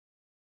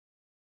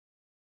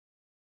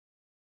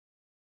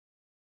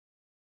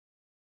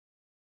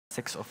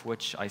6 of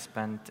which I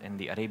spent in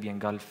the Arabian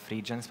Gulf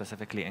region,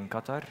 specifically in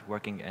Qatar,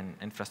 working in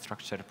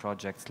infrastructure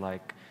projects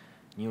like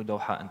New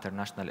Doha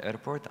International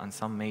Airport and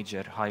some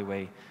major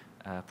highway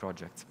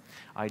projects.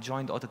 I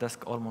joined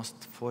Autodesk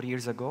almost 4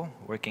 years ago,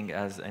 working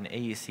as an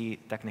AEC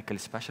technical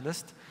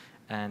specialist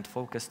and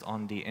focused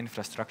on the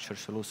infrastructure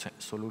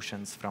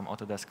solutions from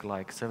Autodesk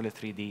like Civil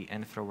 3D,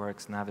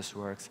 InfraWorks,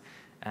 Navisworks,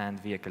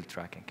 and vehicle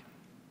tracking.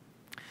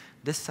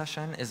 This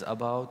session is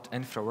about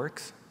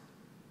InfraWorks,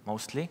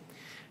 mostly,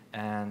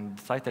 and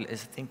the title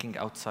is Thinking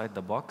Outside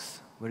the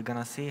Box. We're going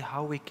to see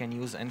how we can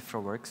use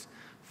InfraWorks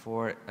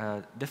for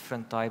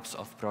different types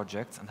of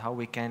projects and how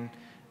we can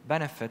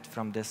benefit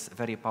from this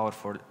very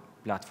powerful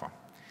platform.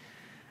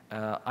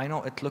 I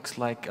know it looks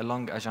like a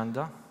long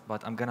agenda,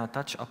 but I'm going to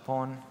touch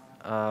upon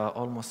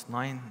almost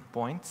 9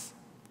 points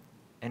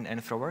in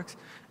InfraWorks.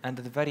 And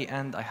at the very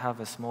end, I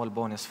have a small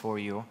bonus for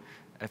you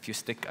if you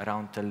stick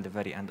around till the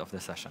very end of the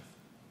session.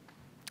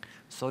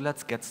 So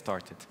let's get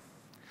started.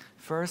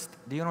 First,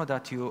 do you know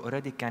that you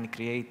already can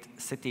create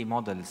city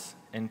models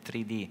in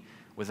 3D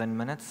within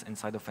minutes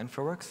inside of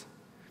InfraWorks?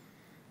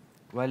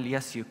 Well,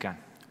 yes, you can.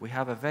 We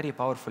have a very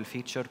powerful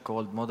feature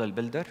called Model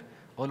Builder.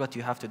 All what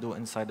you have to do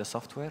inside the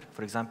software,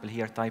 for example,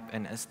 here type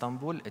in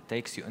Istanbul. It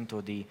takes you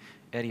into the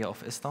area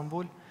of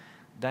Istanbul.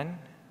 Then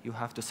you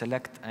have to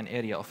select an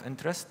area of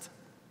interest.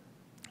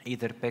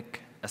 Either pick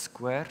a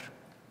square,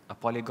 a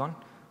polygon,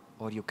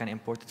 or you can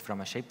import it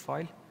from a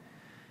shapefile.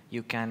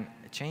 You can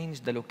change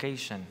the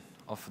location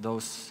of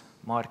those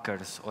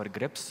markers or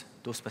grips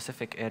to a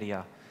specific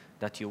area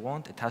that you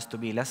want. It has to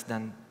be less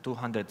than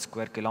 200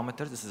 square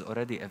kilometers. This is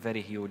already a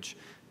very huge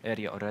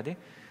area already.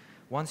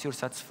 Once you're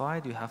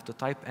satisfied, you have to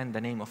type in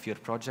the name of your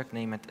project,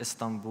 name it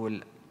Istanbul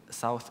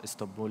South,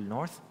 Istanbul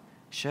North,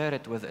 share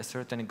it with a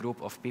certain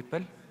group of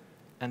people,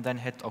 and then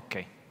hit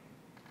OK.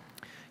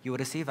 You will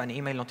receive an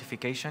email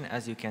notification,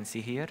 as you can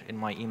see here in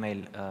my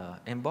email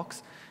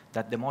inbox,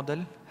 that the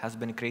model has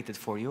been created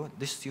for you.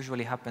 This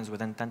usually happens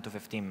within 10 to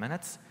 15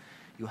 minutes.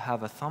 You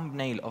have a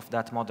thumbnail of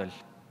that model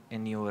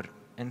in your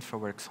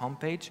InfraWorks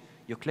homepage.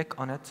 You click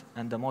on it,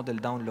 and the model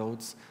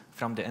downloads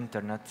from the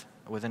internet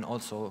within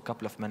also a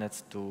couple of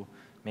minutes to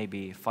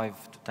maybe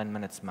 5 to 10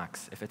 minutes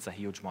max, if it's a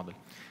huge model.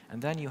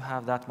 And then you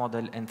have that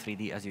model in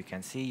 3D, as you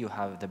can see. You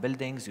have the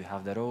buildings, you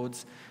have the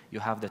roads, you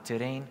have the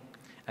terrain.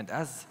 And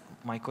as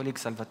my colleague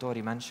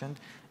Salvatore mentioned,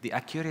 the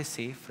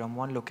accuracy from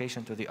one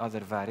location to the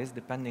other varies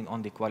depending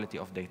on the quality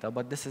of data,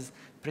 but this is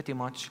pretty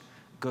much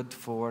good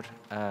for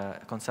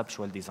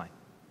conceptual design.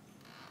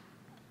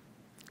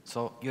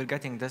 So you're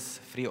getting this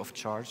free of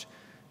charge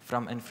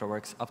from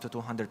InfraWorks up to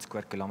 200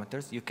 square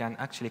kilometers. You can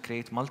actually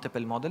create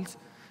multiple models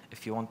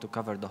if you want to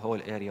cover the whole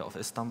area of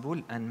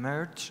Istanbul and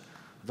merge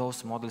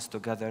those models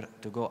together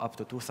to go up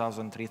to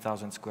 2,000,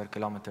 3,000 square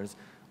kilometers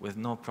with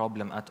no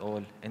problem at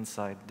all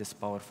inside this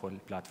powerful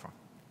platform.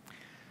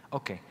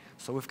 OK,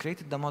 so we've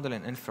created the model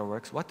in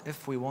InfraWorks. What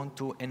if we want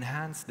to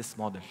enhance this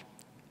model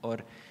or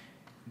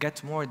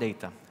get more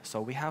data?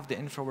 So we have the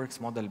InfraWorks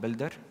Model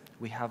Builder.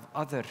 We have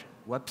other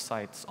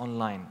websites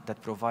online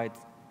that provide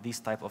these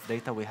type of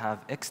data. We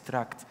have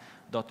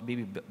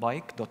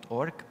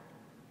extract.bbike.org.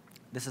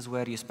 This is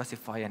where you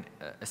specify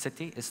a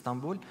city,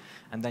 Istanbul,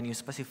 and then you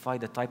specify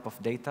the type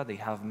of data. They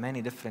have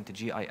many different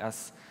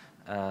GIS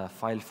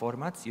file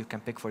formats. You can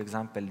pick, for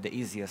example, the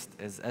easiest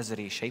is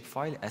Esri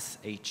shapefile,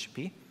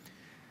 SHP.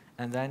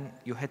 And then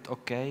you hit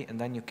OK, and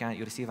then you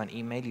receive an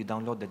email. You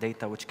download the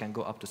data, which can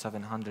go up to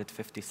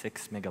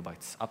 756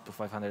 megabytes, up to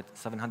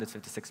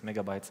 756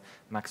 megabytes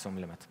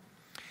maximum limit.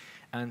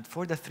 And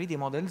for the 3D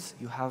models,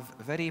 you have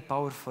very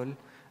powerful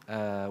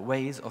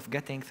ways of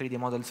getting 3D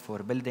models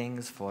for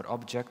buildings, for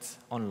objects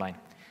online.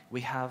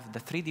 We have the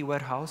 3D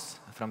warehouse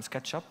from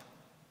SketchUp,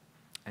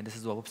 and this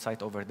is the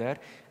website over there.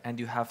 And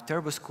you have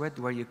TurboSquid,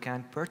 where you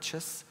can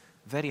purchase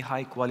very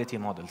high quality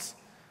models.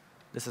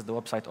 This is the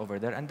website over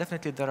there. And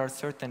definitely, there are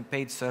certain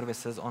paid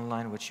services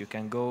online which you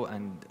can go,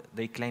 and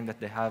they claim that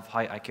they have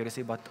high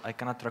accuracy, but I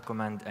cannot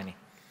recommend any.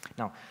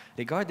 Now,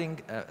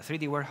 regarding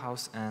 3D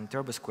Warehouse and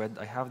TurboSquid,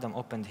 I have them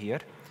opened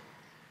here.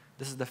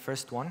 This is the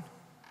first one.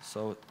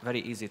 So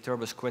very easy,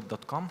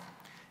 turbosquid.com.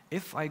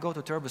 If I go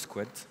to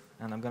TurboSquid,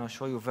 and I'm going to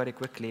show you very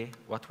quickly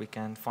what we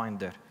can find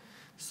there.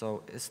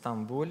 So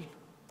Istanbul,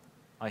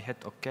 I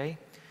hit OK.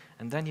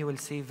 And then you will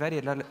see very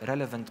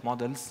relevant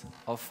models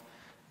of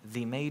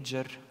the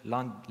major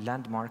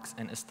landmarks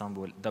in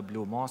Istanbul, the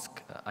Blue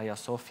Mosque, Hagia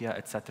Sophia,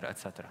 etc.,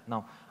 etc.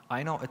 Now,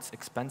 I know it's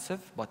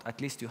expensive, but at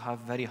least you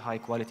have very high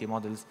quality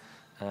models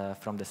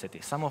from the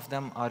city. Some of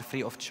them are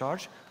free of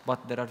charge,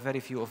 but there are very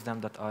few of them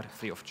that are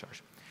free of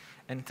charge.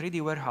 In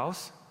 3D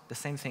Warehouse, the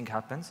same thing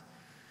happens.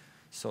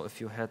 So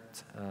if you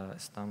hit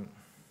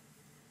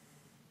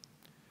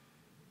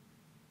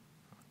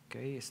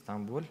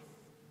Istanbul,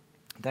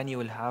 then you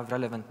will have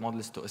relevant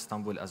models to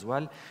Istanbul as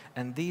well.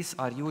 And these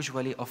are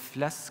usually of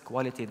less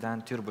quality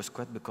than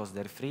TurboSquid because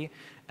they're free.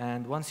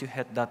 And once you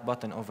hit that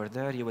button over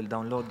there, you will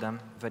download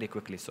them very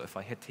quickly. So if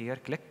I hit here,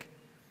 click,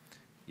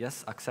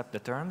 yes, accept the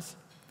terms,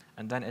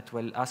 and then it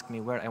will ask me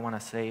where I want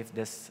to save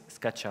this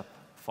SketchUp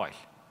file.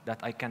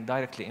 that I can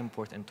directly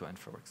import into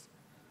InfraWorks.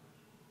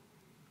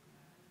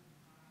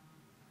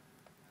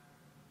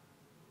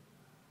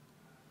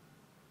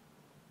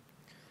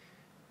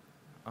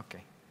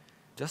 Okay.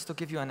 Just to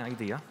give you an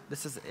idea,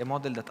 this is a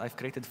model that I've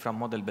created from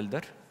Model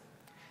Builder.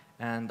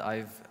 And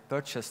I've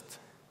purchased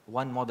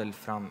one model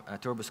from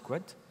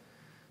TurboSquid.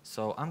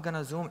 So I'm going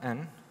to zoom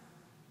in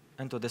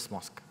into this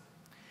mosque.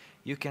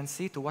 You can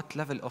see to what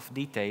level of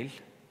detail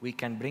we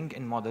can bring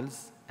in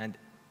models and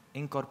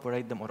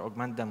incorporate them or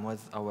augment them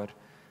with our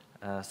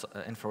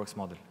InfraWorks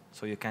model.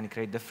 So you can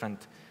create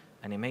different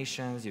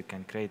animations, you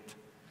can create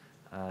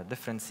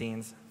different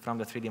scenes from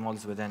the 3D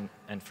models within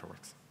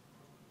InfraWorks.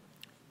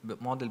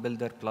 Model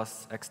Builder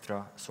plus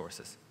extra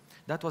sources.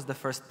 That was the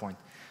first point.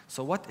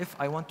 So what if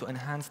I want to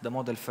enhance the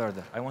model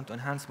further? I want to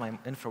enhance my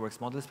InfraWorks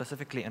model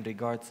specifically in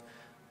regards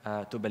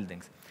to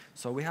buildings.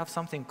 So we have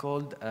something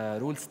called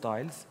rule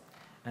styles,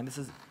 and this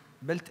is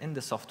built in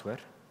the software.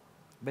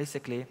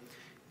 Basically,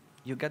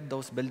 you get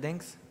those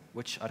buildings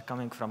which are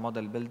coming from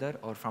Model Builder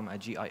or from a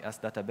GIS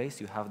database.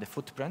 You have the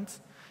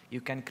footprints.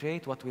 You can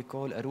create what we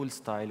call a rule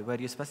style, where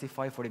you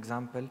specify, for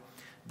example,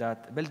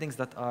 that buildings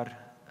that are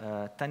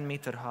 10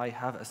 meter high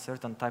have a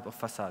certain type of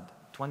facade.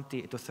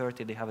 20 to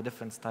 30, they have a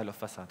different style of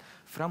facade.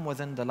 From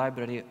within the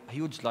library, a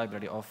huge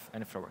library of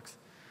InfraWorks.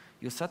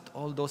 You set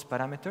all those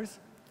parameters,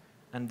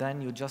 and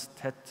then you just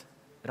hit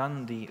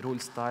run the rule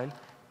style,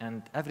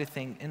 and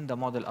everything in the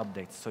model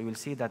updates. So you'll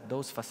see that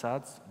those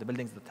facades, the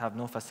buildings that have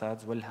no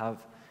facades, will have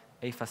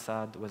a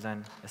facade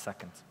within a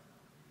second.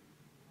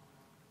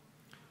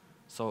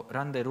 So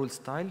run the rule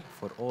style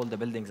for all the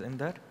buildings in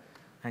there,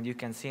 and you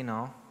can see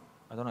now,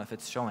 I don't know if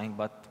it's showing,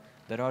 but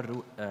there are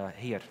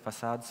here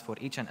facades for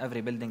each and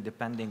every building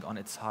depending on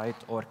its height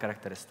or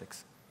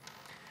characteristics.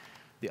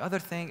 The other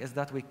thing is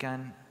that we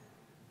can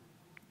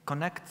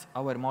connect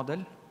our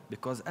model,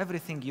 because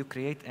everything you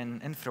create in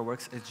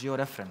InfraWorks is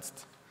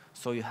georeferenced.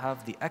 So you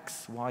have the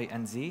X, Y,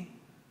 and Z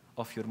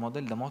of your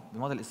model. The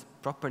model is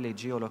properly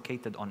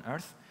geolocated on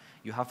Earth.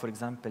 You have, for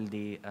example,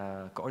 the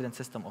coordinate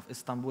system of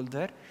Istanbul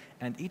there,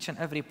 and each and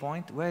every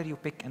point where you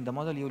pick in the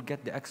model, you'll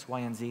get the X, Y,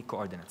 and Z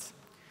coordinates.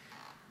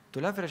 To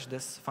leverage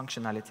this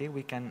functionality,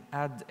 we can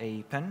add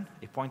a pin,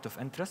 a point of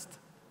interest,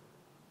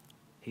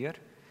 here,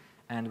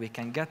 and we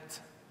can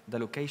get the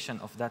location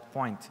of that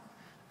point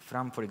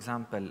from, for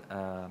example,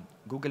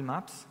 Google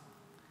Maps.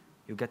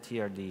 You get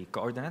here the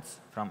coordinates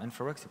from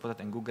InfraWorks, you put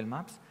it in Google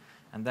Maps,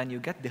 and then you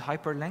get the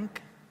hyperlink,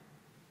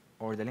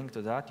 or the link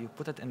to that, you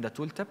put it in the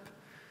tooltip,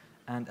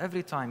 and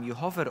every time you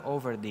hover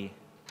over the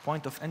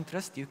point of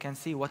interest, you can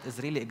see what is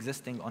really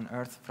existing on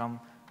Earth from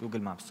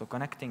Google Maps. So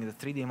connecting the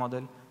 3D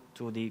model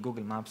to the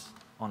Google Maps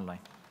online.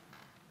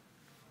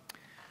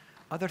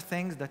 Other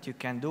things that you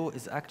can do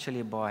is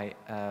actually by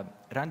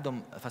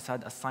random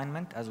facade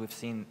assignment, as we've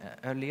seen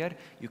earlier.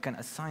 You can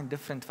assign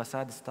different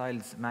facade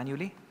styles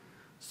manually.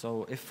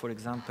 So if, for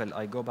example,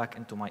 I go back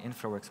into my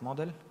InfraWorks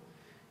model,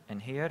 and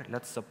here,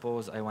 let's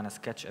suppose I want to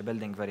sketch a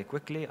building very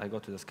quickly. I go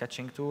to the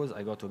sketching tools,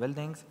 I go to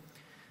buildings,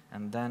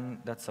 and then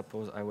let's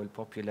suppose I will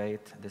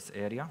populate this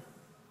area.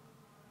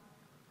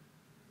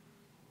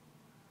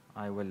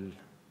 I will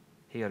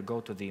here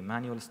go to the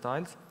manual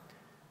styles,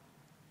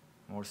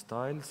 more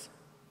styles,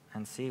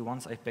 and see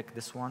once I pick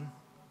this one,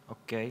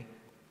 okay,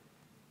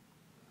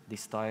 the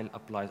style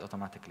applies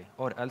automatically.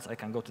 Or else I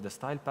can go to the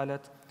style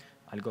palette,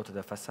 I'll go to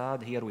the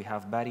facade. Here we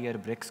have barrier,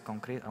 bricks,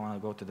 concrete. I want to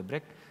go to the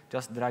brick.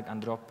 Just drag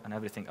and drop and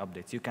everything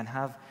updates. You can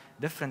have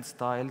different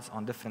styles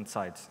on different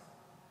sides,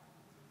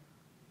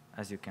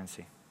 as you can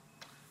see.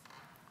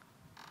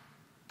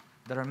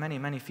 There are many,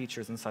 many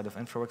features inside of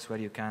InfraWorks where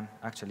you can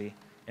actually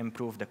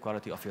improve the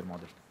quality of your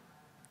model.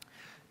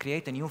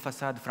 Create a new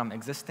facade from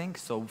existing.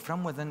 So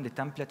from within the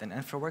template in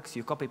InfraWorks,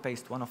 you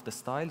copy-paste one of the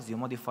styles, you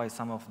modify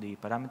some of the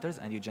parameters,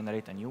 and you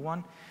generate a new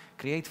one.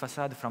 Create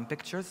facade from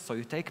pictures. So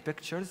you take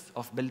pictures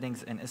of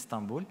buildings in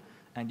Istanbul,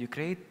 and you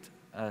create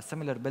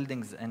similar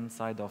buildings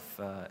inside of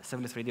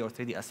Civil 3D or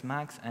 3ds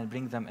Max and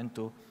bring them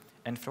into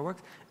InfraWorks.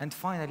 And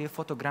finally,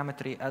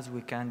 photogrammetry, as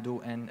we can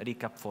do in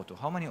Recap Photo.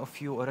 How many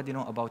of you already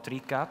know about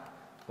Recap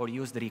or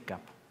used Recap?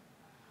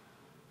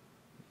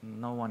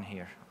 No one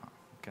here.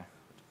 Okay,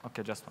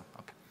 okay, just one.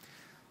 Okay.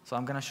 So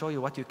I'm going to show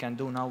you what you can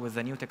do now with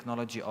the new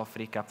technology of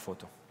Recap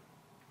Photo.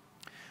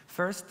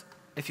 First,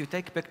 if you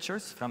take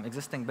pictures from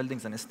existing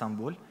buildings in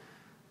Istanbul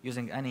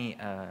using any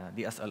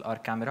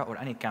DSLR camera or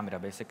any camera,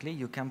 basically,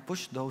 you can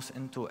push those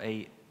into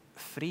a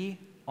free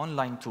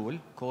online tool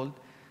called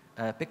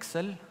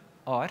Pixel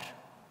R.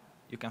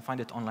 You can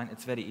find it online.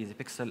 It's very easy,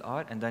 Pixel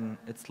R, and then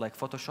it's like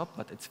Photoshop,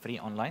 but it's free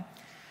online.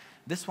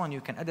 This one, you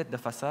can edit the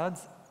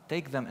facades,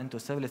 take them into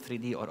Civil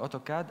 3D or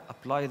AutoCAD,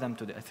 apply them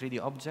to the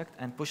 3D object,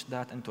 and push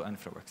that into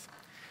InfraWorks.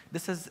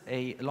 This is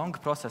a long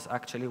process,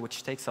 actually,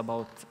 which takes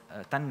about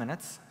 10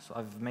 minutes. So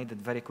I've made it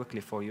very quickly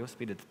for you,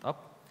 speeded it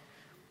up.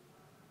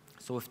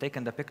 So we've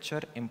taken the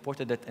picture,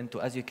 imported it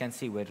into, as you can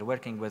see, we're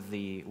working with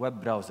the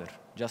web browser,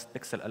 just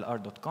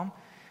pixellr.com.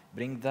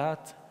 Bring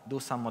that, do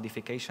some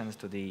modifications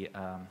to the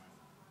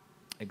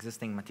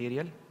existing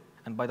material.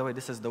 And by the way,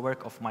 this is the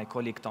work of my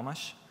colleague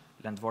Tomasz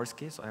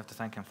Lędworski, so I have to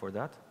thank him for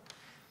that.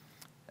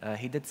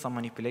 He did some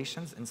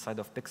manipulations inside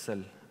of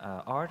Pixel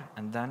R,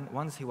 and then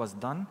once he was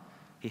done,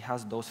 he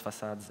has those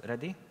facades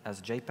ready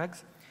as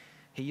JPEGs.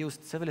 He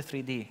used Civil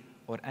 3D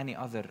or any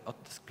other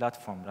Autodesk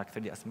platform like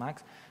 3ds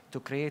Max to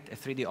create a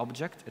 3D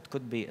object. It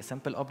could be a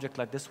simple object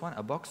like this one,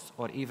 a box,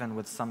 or even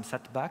with some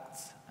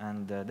setbacks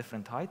and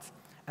different heights,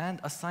 and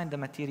assign the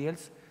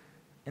materials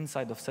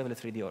inside of Civil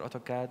 3D or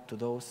AutoCAD to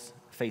those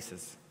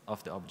faces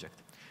of the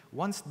object.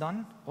 Once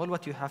done, all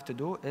what you have to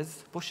do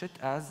is push it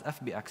as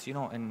FBX. You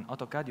know, in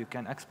AutoCAD, you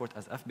can export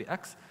as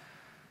FBX.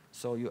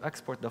 So you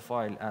export the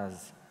file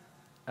as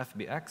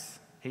FBX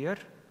here,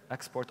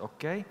 export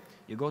OK.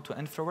 You go to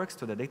InfraWorks,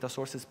 to the data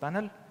sources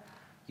panel.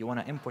 You want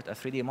to import a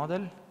 3D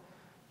model.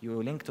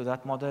 You link to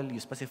that model. You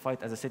specify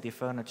it as a city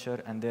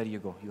furniture, and there you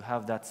go. You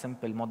have that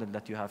simple model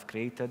that you have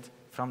created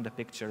from the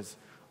pictures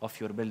of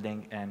your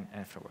building in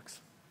InfraWorks.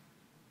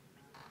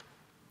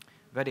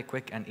 Very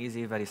quick and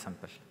easy, very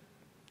simple.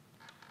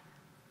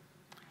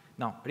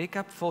 Now,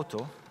 Recap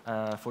Photo,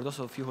 for those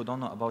of you who don't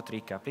know about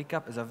Recap,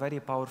 Recap is a very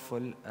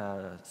powerful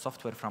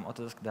software from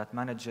Autodesk that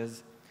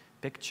manages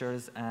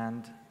pictures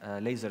and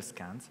laser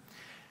scans.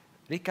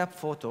 Recap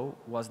Photo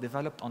was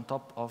developed on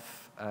top of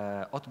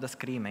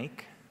Autodesk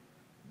Remake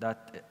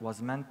that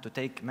was meant to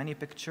take many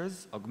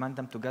pictures, augment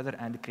them together,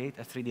 and create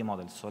a 3D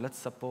model. So let's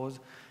suppose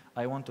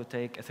I want to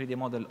take a 3D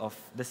model of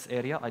this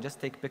area. I just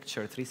take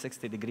picture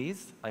 360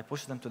 degrees, I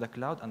push them to the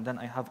cloud, and then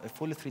I have a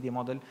full 3D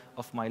model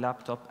of my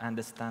laptop and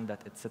the stand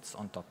that it sits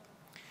on top.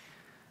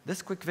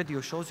 This quick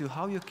video shows you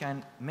how you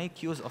can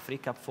make use of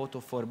Recap Photo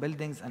for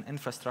buildings and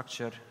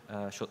infrastructure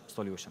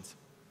solutions.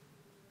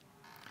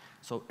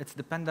 So it's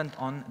dependent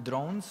on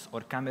drones or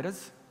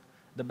cameras.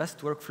 The best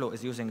workflow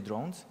is using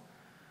drones.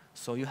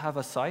 So you have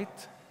a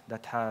site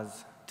that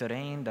has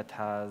terrain, that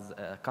has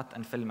cut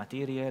and fill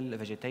material,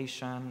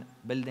 vegetation,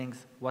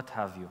 buildings, what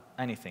have you,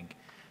 anything.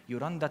 You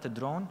run that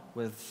drone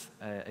with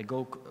a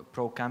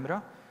GoPro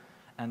camera,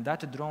 and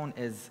that drone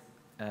is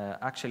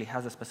actually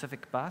has a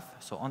specific path.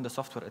 So on the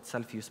software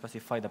itself, you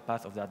specify the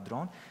path of that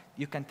drone.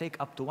 You can take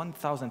up to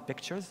 1,000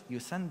 pictures. You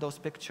send those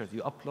pictures,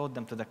 you upload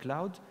them to the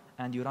cloud,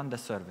 and you run the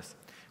service.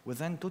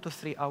 Within 2 to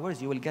 3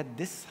 hours, you will get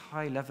this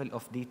high level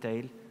of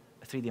detail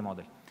 3D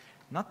model.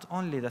 Not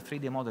only the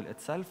 3D model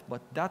itself,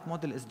 but that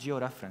model is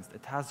geo-referenced.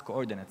 It has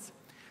coordinates.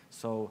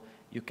 So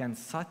you can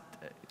set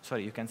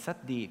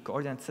the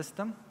coordinate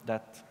system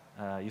that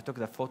you took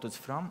the photos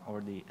from,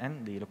 or the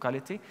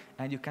locality,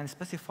 and you can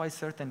specify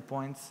certain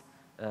points,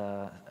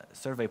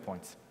 survey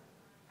points.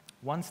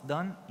 Once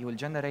done, you will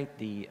generate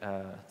the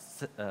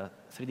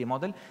 3D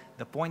model.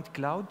 The point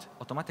cloud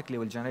automatically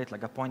will generate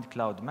like a point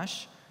cloud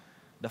mesh,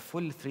 the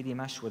full 3D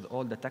mesh with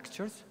all the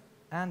textures,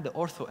 and the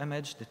ortho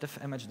image, the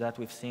TIFF image that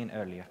we've seen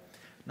earlier.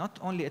 Not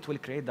only it will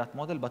create that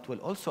model, but will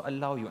also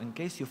allow you, in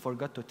case you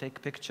forgot to take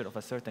picture of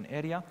a certain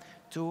area,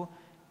 to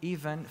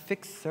even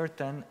fix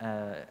certain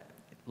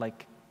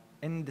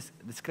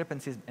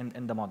discrepancies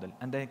in the model.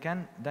 And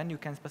then you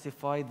can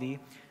specify the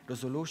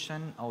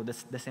resolution or the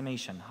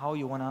decimation, how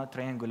you want to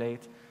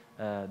triangulate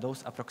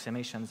those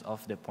approximations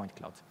of the point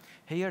clouds.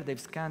 Here, they've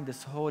scanned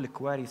this whole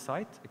quarry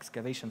site,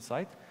 excavation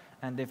site,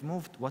 and they've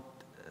moved what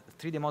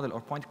 3D model or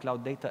point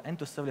cloud data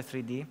into Civil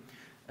 3D.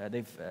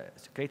 They've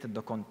created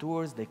the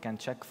contours. They can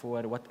check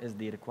for what is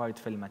the required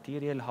fill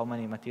material, how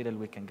many material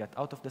we can get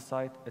out of the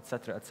site,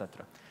 etc.,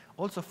 etc.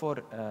 Also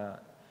for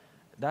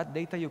that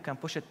data, you can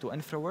push it to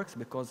InfraWorks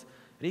because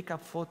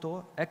Recap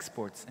Photo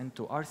exports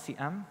into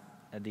RCM,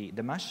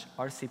 the mesh,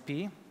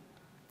 RCP,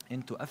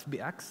 into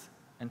FBX,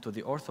 into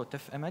the ortho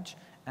TIFF image,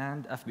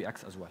 and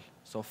FBX as well.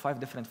 So 5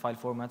 different file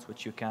formats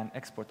which you can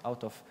export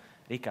out of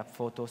Recap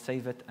Photo,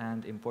 save it,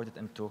 and import it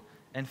into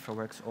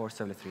InfraWorks or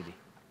Civil 3D.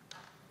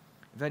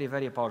 Very,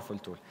 very powerful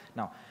tool.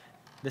 Now,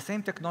 the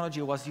same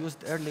technology was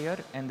used earlier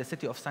in the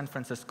city of San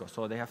Francisco.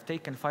 So they have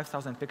taken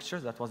 5,000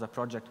 pictures. That was a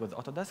project with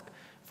Autodesk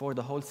for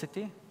the whole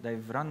city.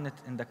 They've run it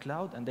in the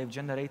cloud, and they've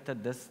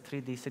generated this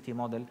 3D city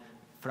model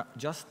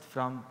just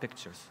from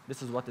pictures.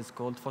 This is what is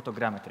called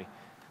photogrammetry,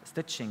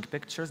 stitching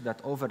pictures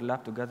that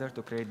overlap together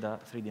to create the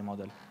 3D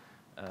model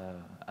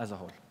as a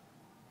whole.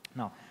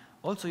 Now,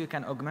 also you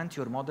can augment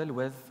your model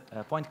with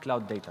point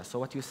cloud data. So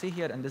what you see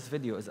here in this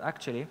video is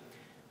actually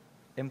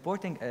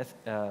importing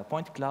a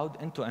point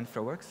cloud into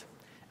InfraWorks,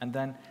 and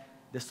then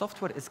the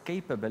software is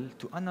capable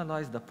to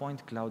analyze the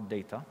point cloud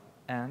data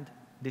and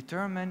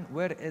determine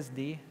where is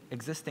the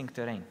existing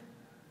terrain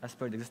as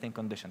per the existing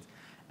conditions.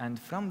 And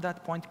from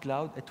that point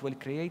cloud, it will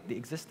create the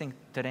existing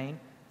terrain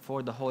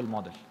for the whole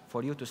model,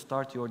 for you to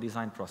start your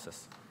design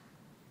process.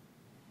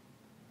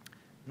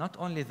 Not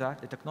only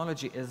that, the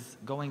technology is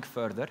going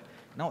further.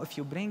 Now, if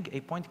you bring a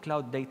point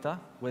cloud data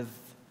with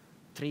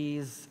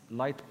trees,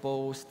 light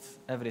posts,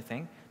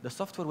 everything, the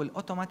software will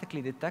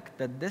automatically detect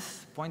that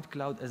this point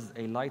cloud is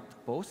a light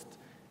post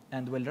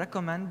and will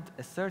recommend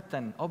a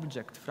certain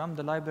object from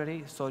the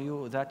library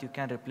so that you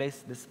can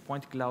replace this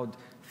point cloud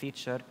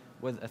feature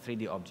with a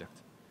 3D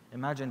object.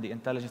 Imagine the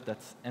intelligence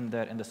that's in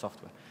there in the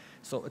software.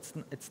 So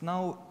it's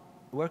now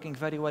working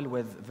very well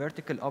with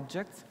vertical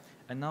objects.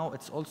 And now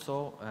it's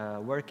also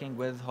working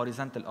with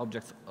horizontal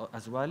objects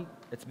as well.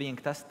 It's being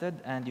tested,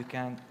 and you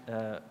can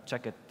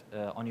check it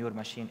on your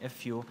machine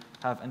if you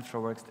have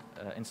InfraWorks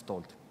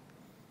installed.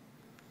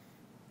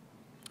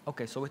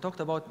 Okay, so we talked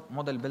about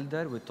model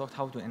builder. We talked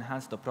how to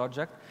enhance the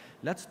project.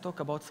 Let's talk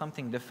about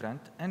something different,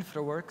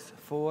 InfraWorks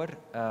for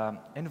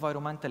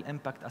environmental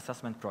impact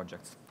assessment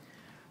projects.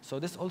 So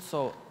this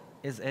also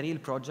is a real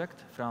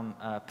project from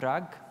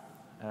Prague,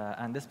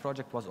 and this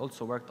project was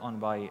also worked on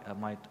by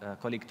my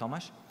colleague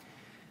Tomasz.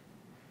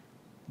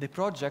 The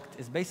project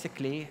is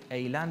basically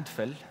a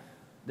landfill.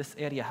 This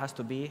area has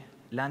to be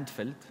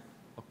landfilled,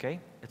 okay?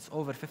 It's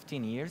over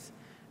 15 years.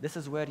 This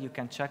is where you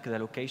can check the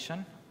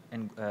location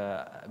in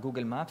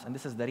Google Maps, and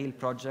this is the real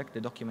project,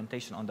 the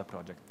documentation on the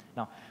project.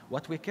 Now,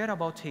 what we care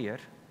about here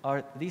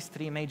are these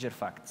three major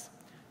facts.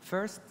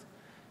 First,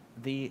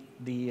 the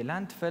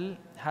landfill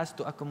has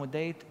to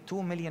accommodate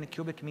 2 million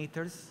cubic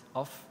meters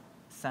of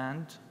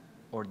sand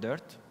or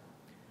dirt.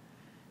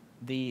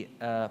 The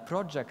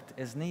project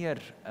is near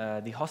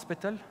the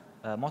hospital,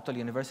 Motul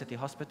University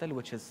Hospital,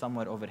 which is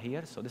somewhere over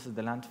here. So this is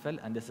the landfill,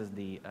 and this is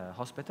the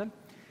hospital.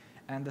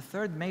 And the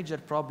third major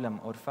problem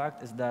or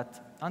fact is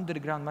that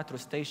underground metro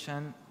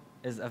station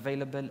is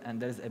available,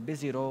 and there is a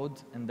busy road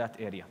in that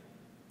area.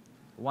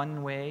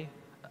 One way,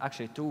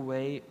 actually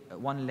two-way,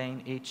 one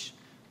lane each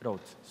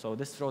road. So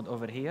this road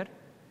over here,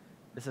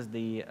 this is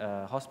the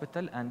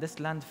hospital, and this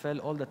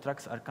landfill, all the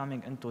trucks are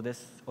coming into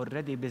this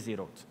already busy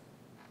road.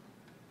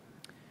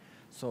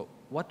 So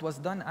what was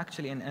done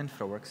actually in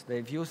InfraWorks,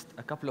 they've used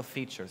a couple of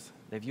features.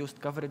 They've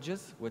used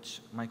coverages,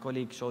 which my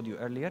colleague showed you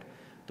earlier,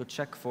 to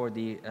check for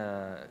the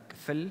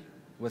fill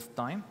with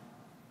time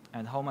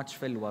and how much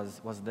fill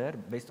was there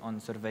based on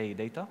survey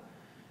data.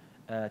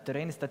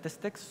 Terrain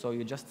statistics, so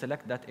you just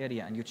select that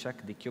area and you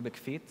check the cubic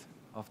feet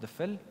of the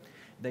fill.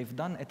 They've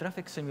done a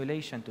traffic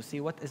simulation to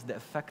see what is the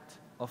effect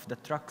of the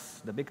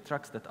trucks, the big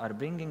trucks that are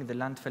bringing the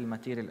landfill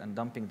material and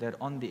dumping there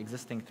on the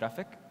existing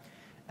traffic.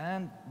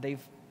 And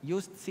they've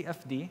used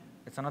CFD,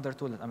 it's another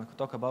tool that I'm going to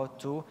talk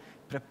about, to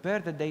prepare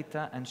the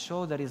data and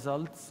show the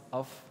results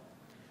of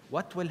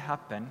what will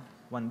happen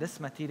when this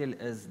material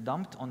is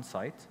dumped on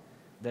site,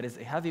 there is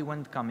a heavy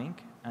wind coming,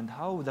 and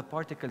how the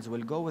particles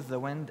will go with the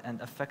wind and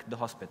affect the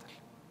hospital.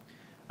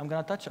 I'm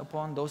going to touch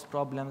upon those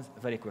problems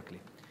very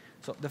quickly.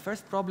 So the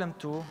first problem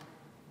to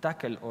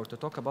tackle or to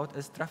talk about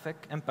is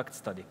traffic impact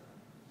study.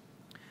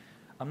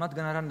 I'm not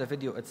going to run the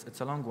video, it's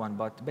a long one,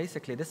 but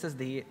basically this is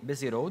the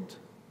busy road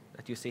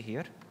that you see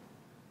here.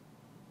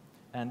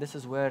 And this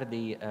is where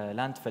the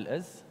landfill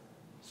is.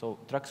 So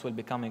trucks will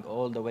be coming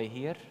all the way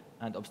here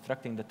and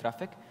obstructing the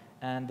traffic.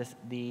 And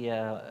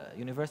the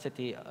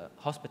university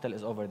hospital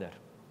is over there.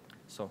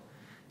 So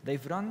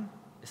they've run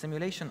a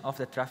simulation of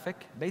the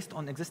traffic based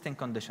on existing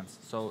conditions.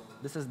 So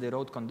this is the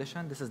road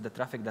condition. This is the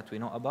traffic that we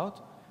know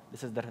about.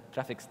 This is the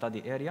traffic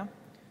study area.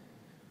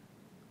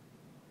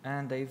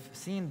 And they've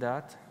seen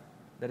that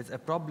there is a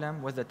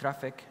problem with the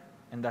traffic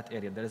in that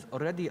area. There is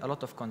already a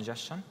lot of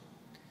congestion.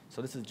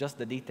 So this is just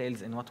the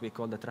details in what we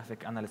call the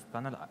traffic analyst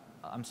panel.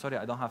 I'm sorry,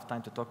 I don't have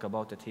time to talk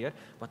about it here,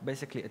 but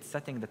basically it's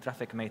setting the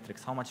traffic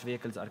matrix, how much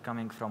vehicles are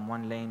coming from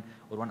one lane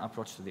or one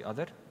approach to the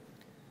other.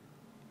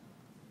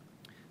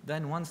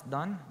 Then once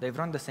done, they've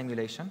run the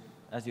simulation,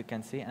 as you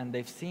can see, and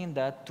they've seen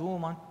that too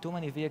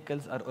many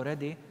vehicles are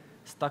already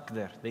stuck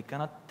there. They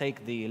cannot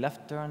take the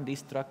left turn.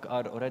 These trucks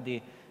are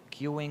already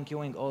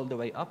queuing all the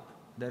way up.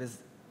 There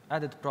is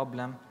added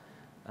problem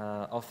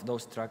of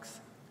those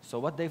trucks. So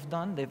what they've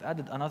done, they've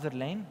added another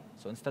lane.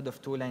 So instead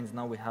of 2 lanes,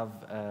 now we have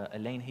a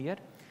lane here.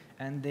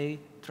 And they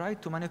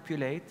tried to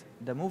manipulate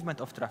the movement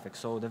of traffic.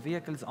 So the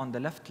vehicles on the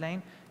left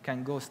lane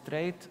can go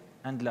straight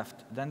and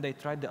left. Then they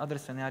tried the other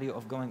scenario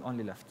of going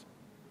only left.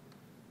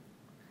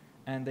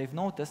 And they've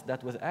noticed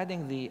that with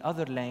adding the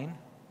other lane,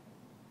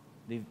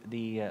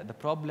 the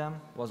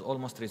problem was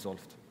almost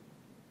resolved.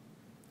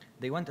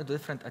 They went into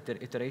different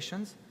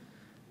iterations.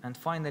 And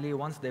finally,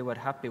 once they were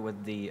happy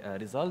with the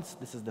results,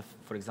 this is,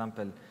 for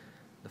example,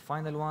 the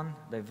final one.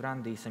 They've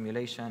run the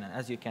simulation, and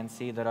as you can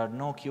see, there are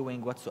no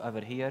queuing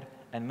whatsoever here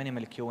and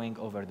minimal queuing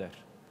over there.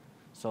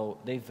 So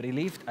they've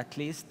relieved at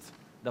least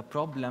the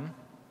problem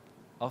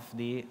of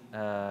the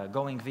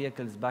going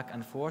vehicles back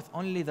and forth.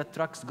 Only the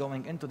trucks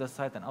going into the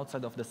site and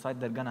outside of the site,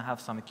 they're going to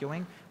have some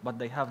queuing, but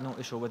they have no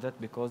issue with it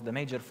because the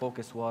major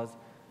focus was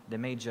the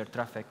major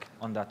traffic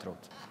on that road.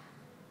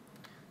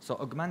 So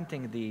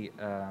augmenting the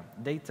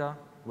data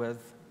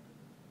with,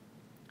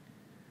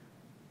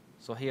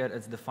 so here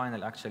it's the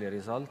final actually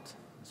result.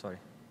 Sorry.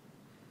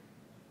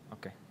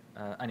 Okay.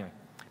 Anyway,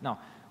 now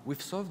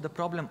we've solved the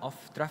problem of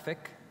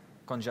traffic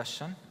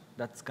congestion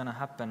that's going to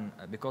happen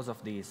because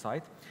of the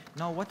site.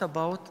 Now what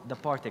about the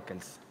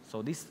particles?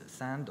 So this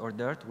sand or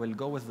dirt will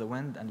go with the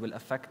wind and will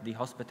affect the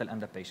hospital and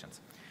the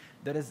patients.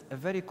 There is a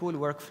very cool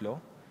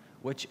workflow,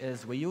 which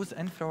is we use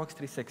InfraWorks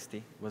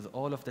 360 with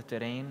all of the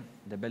terrain,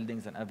 the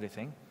buildings and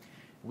everything.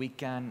 We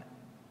can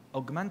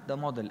augment the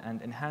model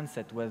and enhance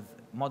it with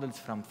models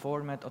from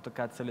Format,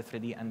 AutoCAD, Civil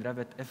 3D, and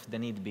Revit if the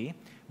need be.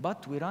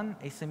 But we run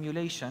a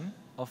simulation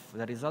of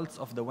the results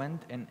of the wind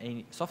in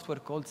a software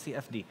called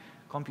CFD,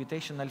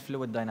 Computational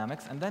Fluid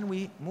Dynamics, and then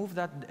we move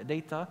that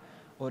data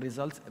or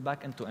results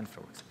back into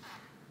InfraWorks.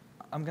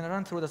 I'm going to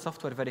run through the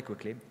software very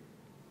quickly.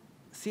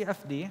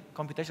 CFD,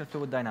 Computational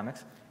Fluid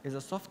Dynamics, is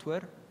a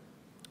software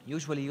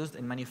usually used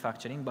in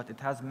manufacturing, but it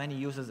has many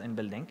uses in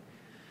building.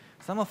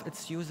 Some of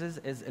its uses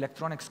is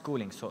electronics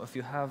cooling. So if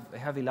you have a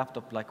heavy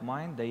laptop like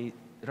mine, they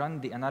run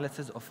the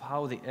analysis of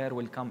how the air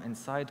will come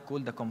inside, cool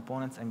the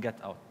components, and get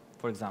out,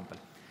 for example.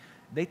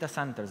 Data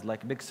centers,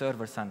 like big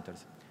server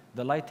centers.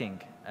 The lighting,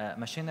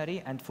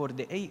 machinery, and for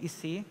the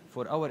AEC,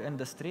 for our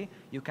industry,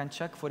 you can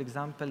check, for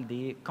example,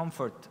 the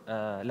comfort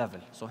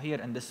level. So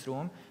here in this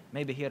room,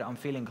 maybe here I'm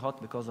feeling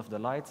hot because of the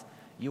lights.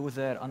 You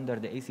there under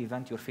the AC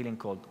vent, you're feeling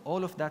cold.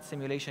 All of that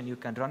simulation, you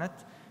can run it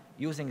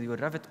using your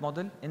Revit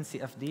model in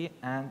CFD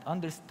and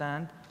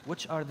understand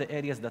which are the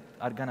areas that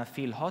are going to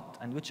feel hot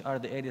and which are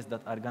the areas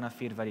that are going to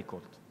feel very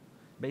cold,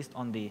 based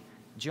on the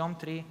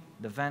geometry,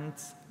 the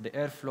vents, the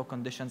airflow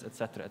conditions,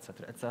 etc.,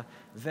 etc. It's a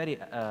very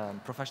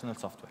professional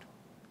software.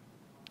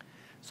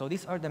 So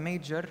these are the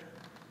major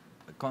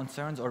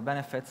concerns or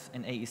benefits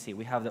in AEC.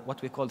 We have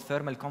what we call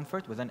thermal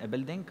comfort within a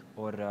building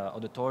or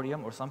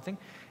auditorium or something,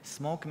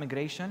 smoke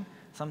migration,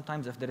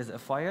 sometimes if there is a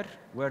fire,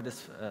 where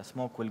this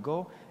smoke will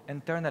go,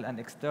 internal and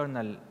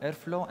external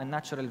airflow, and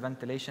natural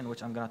ventilation,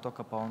 which I'm going to talk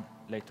about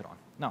later on.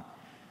 Now,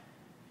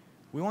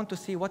 we want to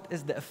see what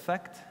is the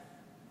effect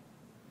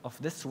of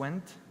this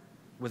wind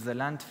with the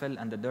landfill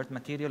and the dirt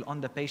material on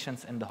the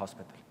patients in the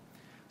hospital.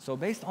 So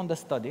based on the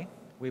study,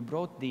 we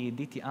brought the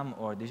DTM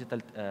or digital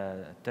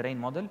terrain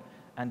model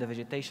and the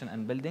vegetation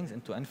and buildings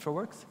into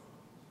InfraWorks,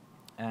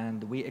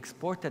 and we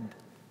exported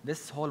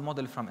this whole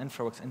model from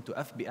InfraWorks into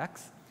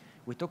FBX.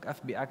 We took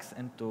FBX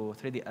into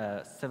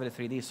Civil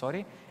 3D,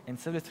 sorry. In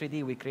Civil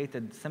 3D, we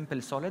created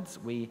simple solids.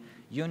 We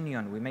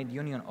made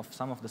union of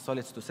some of the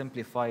solids to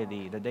simplify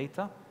the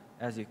data,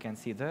 as you can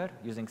see there,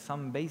 using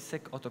some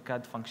basic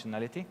AutoCAD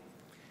functionality.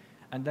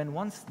 And then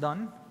once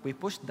done, we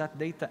pushed that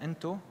data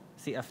into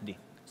CFD.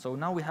 So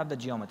now we have the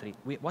geometry.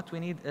 What we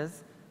need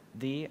is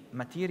the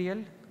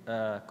material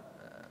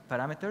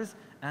parameters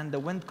and the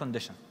wind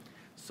condition.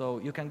 So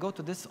you can go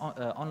to this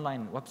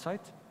online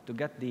website to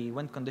get the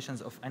wind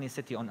conditions of any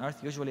city on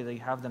Earth. Usually they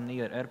have them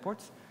near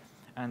airports.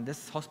 And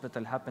this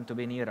hospital happened to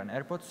be near an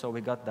airport, so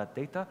we got that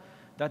data.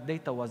 That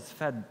data was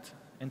fed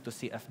into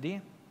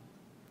CFD.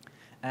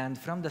 And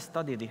from the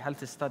study, the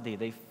health study,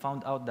 they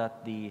found out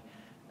that the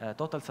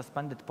total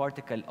suspended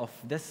particle of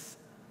this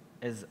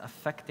is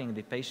affecting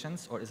the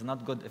patients or is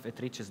not good if it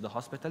reaches the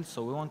hospital.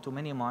 So we want to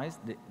minimize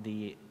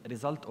the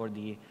result, or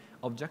the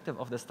objective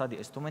of the study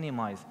is to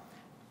minimize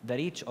the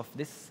reach of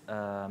this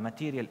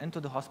material into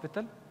the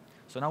hospital.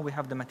 So now we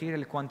have the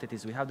material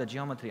quantities, we have the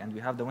geometry, and we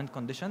have the wind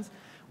conditions.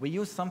 We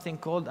use something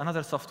called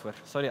another software.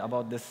 Sorry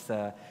about this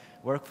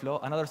workflow.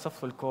 Another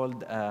software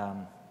called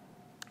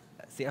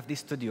CFD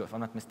Studio, if I'm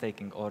not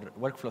mistaken, or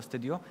Workflow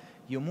Studio.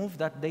 You move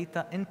that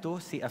data into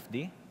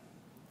CFD,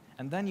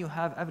 and then you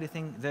have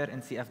everything there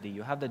in CFD.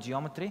 You have the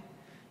geometry,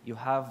 you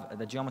have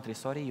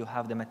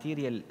the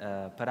material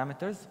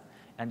parameters,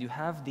 and you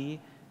have the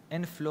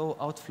inflow,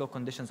 outflow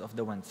conditions of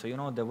the wind. So you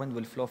know the wind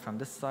will flow from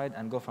this side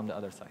and go from the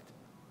other side.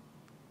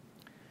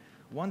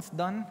 Once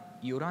done,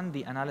 you run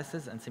the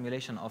analysis and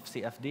simulation of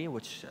CFD,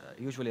 which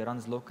usually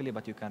runs locally,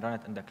 but you can run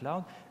it in the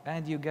cloud,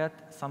 and you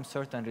get some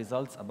certain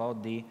results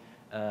about the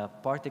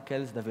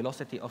particles, the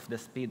velocity of the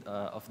speed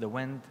of the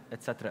wind,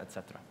 etc.,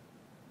 etc.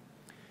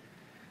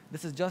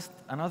 This is just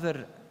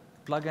another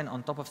plugin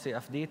on top of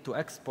CFD to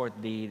export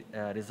the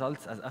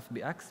results as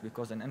FBX,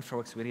 because in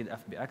InfraWorks we read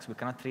FBX. We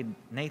cannot read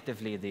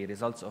natively the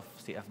results of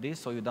CFD,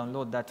 so you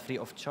download that free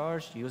of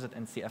charge, you use it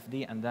in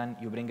CFD, and then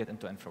you bring it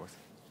into InfraWorks.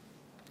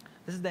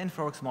 This is the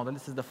InfraWorks model.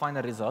 This is the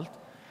final result.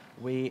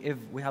 We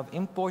have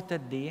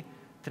imported the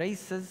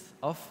traces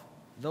of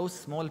those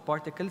small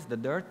particles, the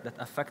dirt, that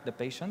affect the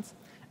patients,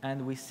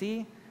 and we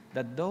see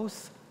that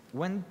those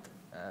wind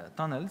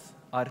tunnels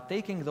are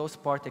taking those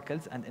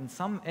particles, and in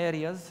some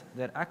areas,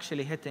 they're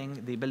actually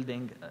hitting the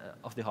building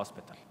of the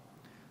hospital.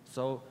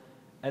 So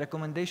a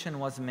recommendation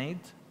was made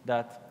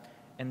that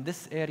in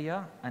this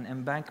area, an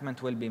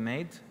embankment will be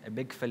made, a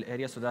big fill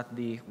area, so that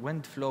the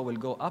wind flow will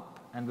go up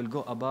and will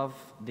go above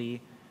the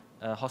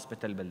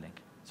hospital building.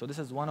 So this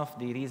is one of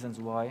the reasons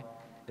why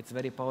it's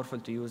very powerful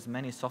to use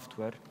many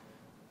software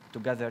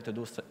together to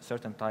do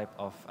certain type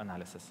of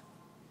analysis.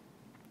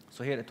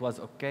 So here it was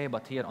okay,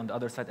 but here on the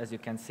other side, as you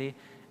can see,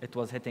 it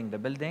was hitting the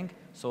building.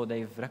 So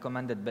they've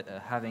recommended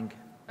having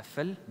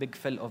a big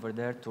fill over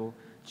there to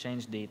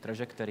change the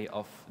trajectory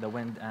of the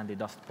wind and the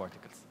dust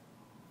particles.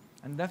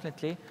 And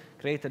definitely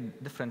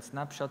created different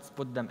snapshots,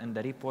 put them in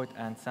the report,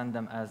 and send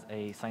them as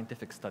a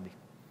scientific study.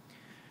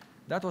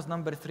 That was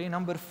number 3.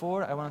 Number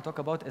 4 I want to talk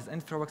about is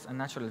InfraWorks and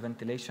natural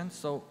ventilation.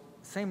 So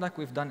same like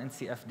we've done in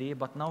CFD,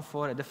 but now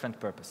for a different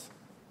purpose.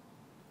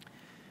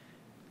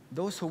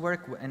 Those who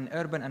work in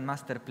urban and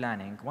master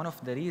planning, one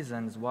of the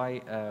reasons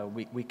why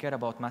we care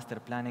about master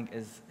planning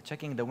is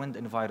checking the wind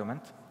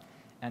environment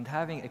and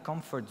having a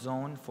comfort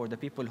zone for the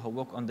people who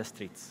walk on the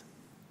streets.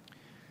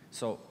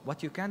 So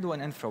what you can do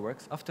in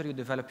InfraWorks, after you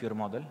develop your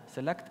model,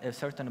 select a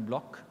certain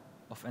block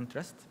of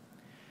interest,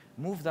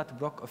 move that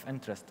block of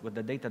interest with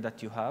the data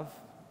that you have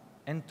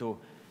into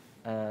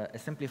a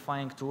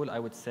simplifying tool, I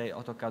would say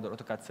AutoCAD or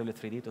AutoCAD Civil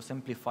 3D, to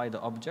simplify the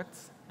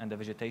objects and the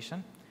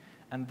vegetation,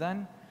 and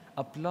then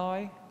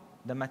apply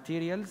the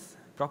materials,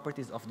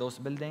 properties of those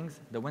buildings,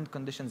 the wind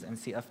conditions in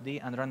CFD,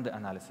 and run the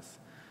analysis.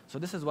 So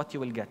this is what you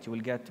will get. You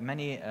will get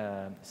many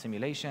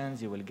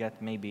simulations, you will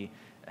get maybe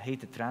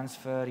heat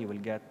transfer, you will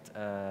get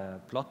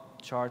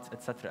plot charts,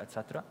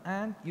 etc.,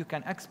 and you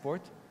can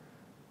export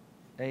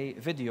a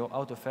video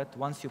out of it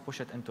once you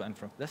push it into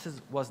InfraWorks.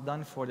 This was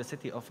done for the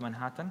city of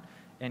Manhattan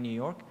in New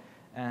York,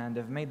 and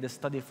they've made this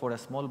study for a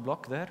small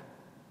block there.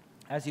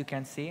 As you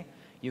can see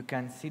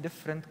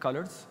different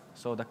colors.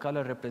 So the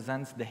color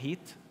represents the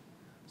heat.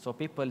 So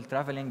people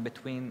traveling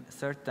between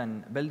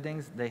certain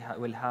buildings, they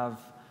will have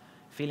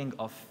feeling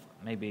of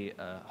maybe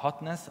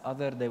hotness,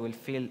 other they will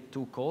feel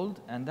too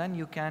cold, and then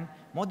you can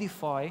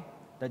modify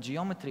the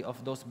geometry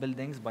of those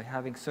buildings by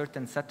having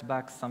certain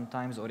setbacks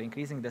sometimes or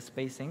increasing the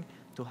spacing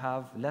to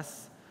have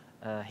less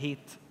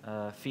heat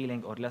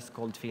feeling or less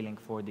cold feeling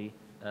for the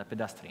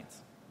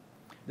pedestrians.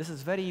 This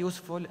is very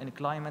useful in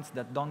climates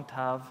that don't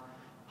have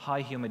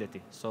high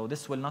humidity. So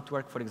this will not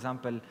work, for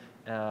example,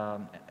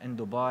 in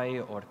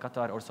Dubai or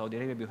Qatar or Saudi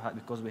Arabia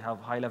because we have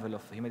high level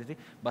of humidity,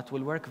 but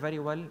will work very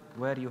well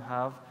where you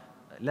have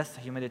less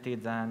humidity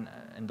than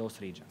in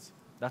those regions.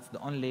 That's the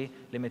only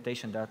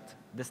limitation that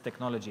this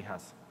technology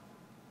has.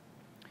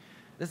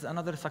 This is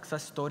another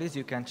success stories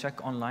you can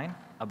check online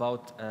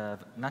about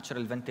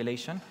natural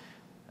ventilation.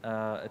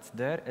 It's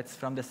there. It's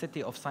from the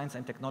City of Science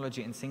and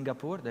Technology in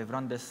Singapore. They've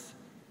run this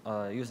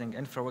using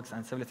InfraWorks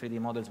and Civil 3D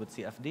models with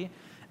CFD.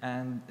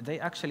 And they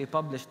actually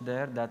published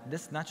there that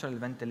this natural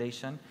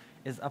ventilation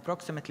is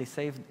approximately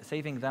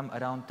saving them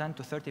around 10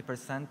 to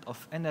 30%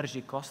 of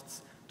energy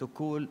costs to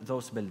cool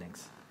those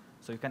buildings.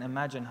 So you can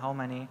imagine how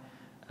many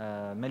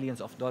millions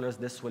of dollars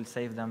this will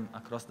save them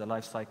across the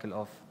life cycle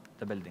of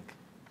the building.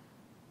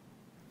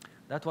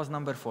 That was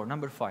number 4.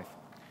 Number 5,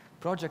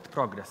 project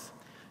progress.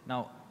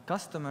 Now,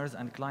 customers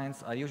and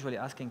clients are usually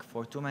asking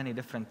for too many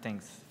different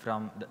things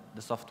from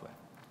the software.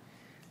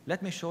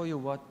 Let me show you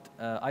what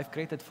I've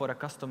created for a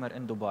customer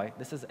in Dubai.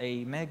 This is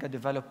a mega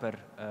developer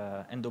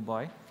in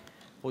Dubai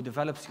who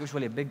develops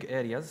usually big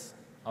areas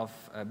of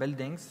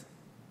buildings,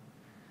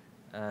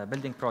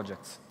 building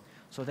projects.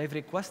 So they've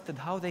requested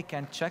how they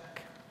can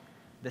check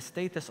the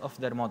status of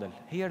their model.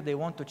 Here they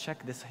want to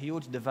check this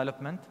huge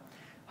development,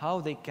 how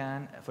they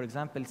can, for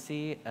example,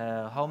 see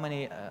how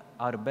many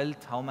are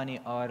built, how many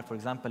are, for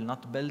example,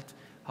 not built,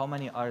 how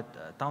many are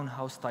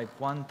townhouse type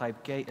 1,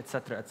 type K,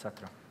 etc.,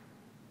 etc.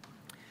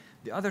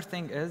 The other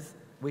thing is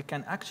we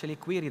can actually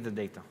query the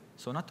data.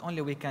 So not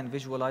only we can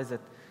visualize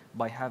it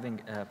by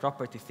having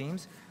property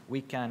themes,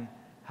 we can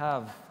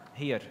have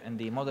here in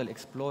the Model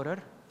Explorer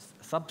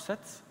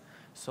subsets.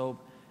 So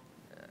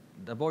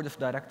the board of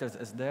directors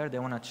is there. They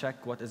want to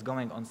check what is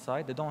going on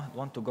site. They don't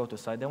want to go to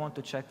site. They want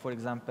to check, for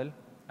example,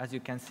 as you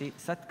can see,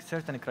 set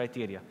certain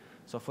criteria.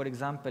 So for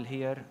example,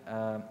 here,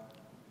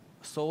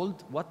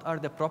 sold, what are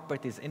the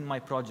properties in my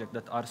project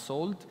that are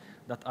sold,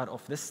 that are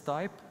of this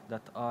type,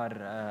 that are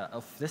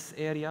of this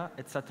area,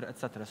 etc.,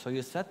 etc. So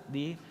you set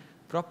the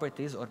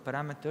properties or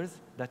parameters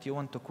that you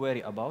want to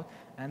query about,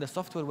 and the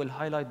software will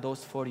highlight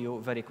those for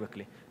you very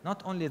quickly.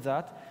 Not only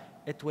that,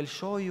 it will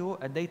show you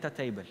a data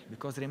table,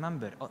 because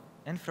remember,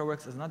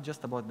 InfraWorks is not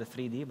just about the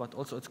 3D, but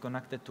also it's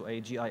connected to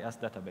a GIS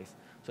database.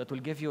 So it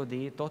will give you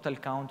the total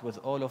count with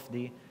all of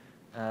the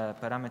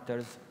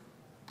parameters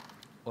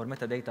or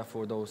metadata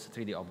for those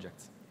 3D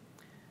objects.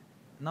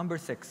 Number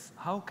 6,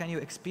 how can you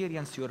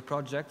experience your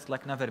projects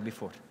like never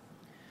before?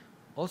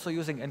 Also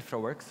using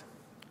InfraWorks,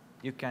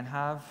 you can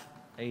have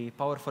a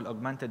powerful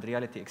augmented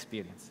reality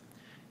experience.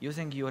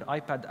 Using your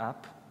iPad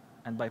app,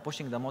 and by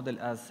pushing the model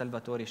as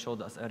Salvatore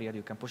showed us earlier,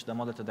 you can push the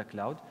model to the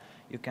cloud.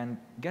 You can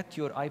get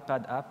your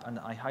iPad app, and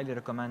I highly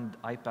recommend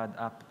iPad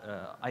app,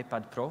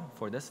 iPad Pro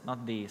for this,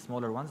 not the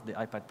smaller ones, the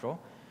iPad Pro.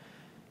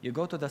 You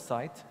go to the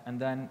site, and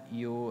then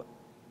you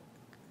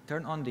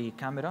turn on the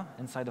camera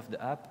inside of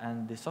the app,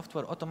 and the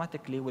software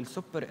automatically will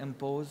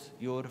superimpose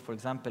your, for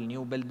example,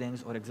 new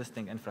buildings or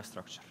existing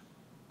infrastructure,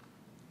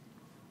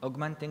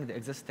 augmenting the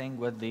existing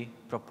with the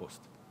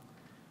proposed.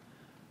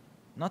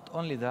 Not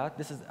only that,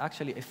 this is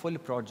actually a full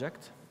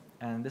project,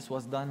 and this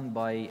was done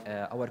by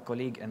our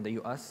colleague in the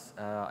US.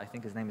 I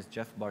think his name is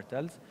Jeff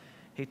Bartels.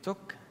 He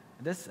took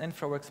this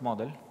InfraWorks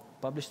model,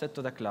 published it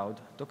to the cloud,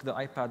 took the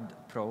iPad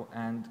Pro,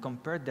 and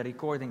compared the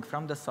recording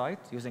from the site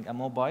using a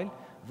mobile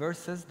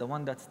versus the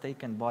one that's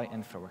taken by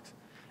InfraWorks.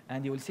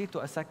 And you will see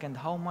to a second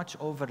how much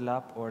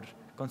overlap or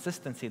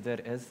consistency there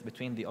is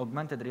between the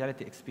augmented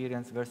reality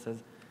experience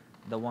versus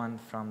the one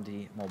from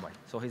the mobile.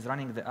 So he's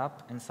running the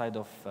app inside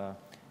of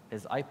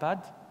his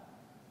iPad,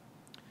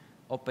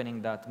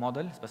 opening that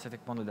model, specific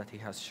model that he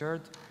has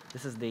shared.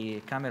 This is the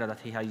camera that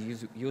he has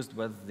used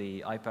with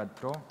the iPad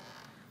Pro,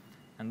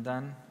 and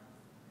then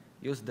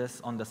use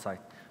this on the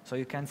site. So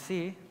you can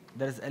see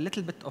there's a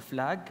little bit of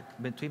lag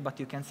between, but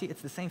you can see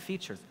it's the same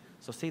features.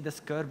 So see this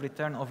curb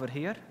return over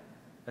here?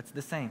 It's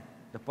the same.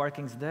 The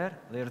parking's there,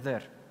 they're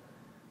there.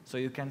 So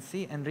you can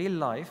see in real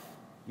life,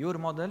 your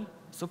model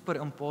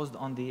superimposed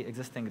on the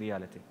existing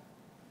reality.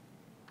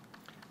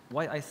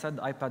 Why I said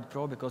iPad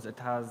Pro? Because it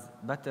has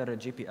better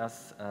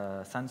GPS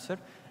sensor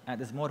and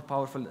is more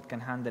powerful, it can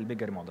handle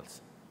bigger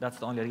models. That's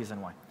the only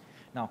reason why.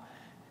 Now,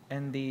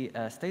 in the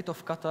state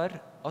of Qatar,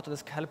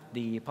 Autodesk helped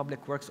the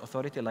Public Works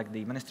Authority, like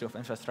the Ministry of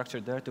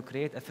Infrastructure there, to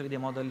create a 3D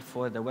model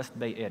for the West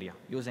Bay area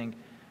using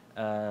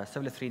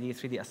Civil 3D,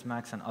 3ds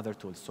Max, and other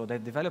tools. So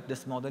they've developed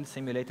this model,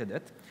 simulated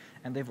it,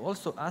 and they've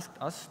also asked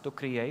us to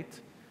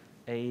create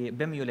a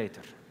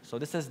BIMulator. So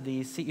this is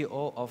the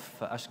CEO of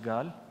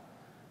Ashgal,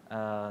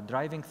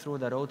 driving through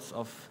the roads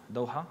of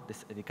Doha,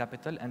 the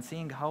capital, and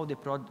seeing how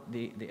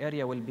the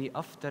area will be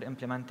after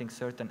implementing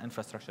certain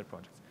infrastructure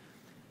projects.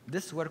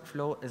 This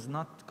workflow is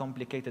not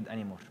complicated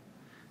anymore.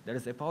 There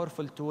is a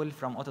powerful tool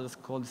from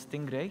Autodesk called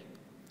Stingray,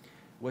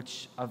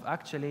 which I've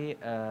actually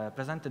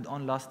presented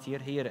on last year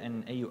here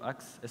in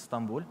AUX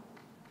Istanbul.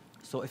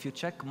 So if you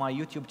check my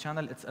YouTube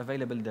channel, it's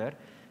available there.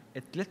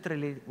 It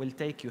literally will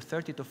take you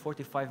 30 to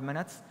 45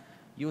 minutes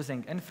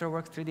using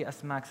InfraWorks,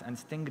 3ds Max, and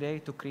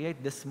Stingray to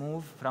create this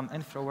move from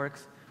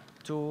InfraWorks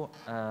to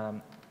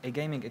a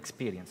gaming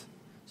experience.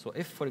 So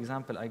if, for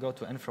example, I go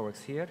to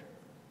InfraWorks here,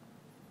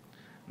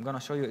 I'm going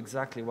to show you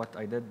exactly what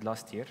I did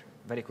last year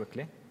very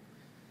quickly.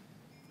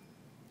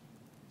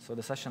 So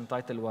the session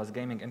title was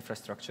Gaming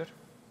Infrastructure.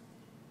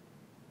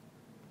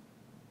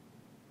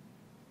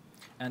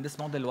 And this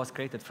model was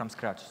created from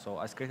scratch. So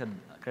I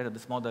created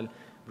this model,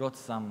 brought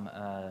some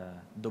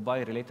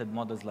Dubai-related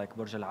models like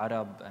Burj Al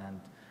Arab and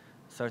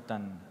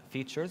certain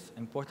features,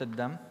 imported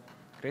them,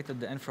 created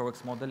the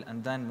InfraWorks model,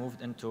 and then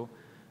moved into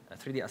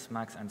 3ds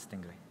Max and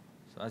Stingray.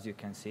 So as you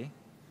can see,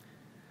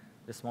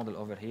 this model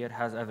over here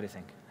has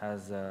everything.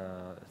 Has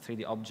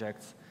 3D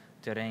objects,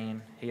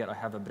 terrain. Here I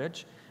have a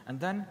bridge. And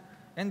then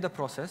in the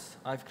process,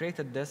 I've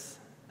created this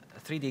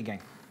 3D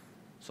game.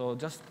 So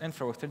just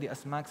InfraWorks,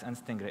 3ds Max, and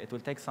Stingray. It will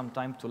take some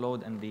time to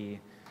load in the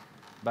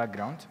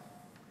background.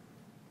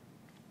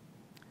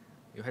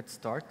 You hit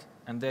start,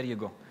 and there you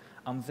go.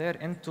 I'm there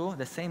into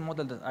the same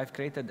model that I've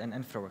created in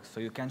InfraWorks. So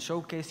you can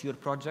showcase your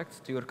projects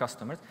to your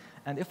customers.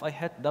 And if I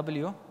hit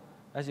W,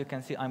 as you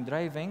can see, I'm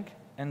driving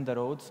in the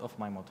roads of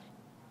my model.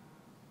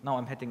 Now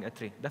I'm hitting a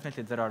tree.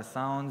 Definitely there are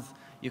sounds.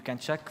 You can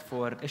check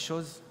for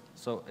issues.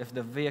 So if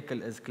the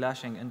vehicle is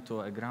clashing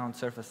into a ground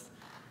surface,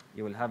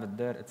 you will have it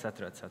there,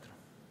 etc., etc.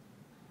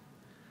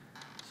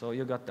 So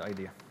you got the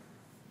idea.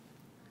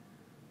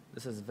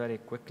 This is very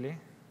quickly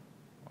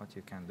what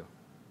you can do.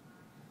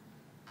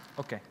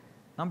 Okay,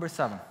 number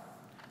 7,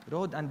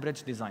 road and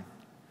bridge design.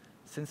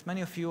 Since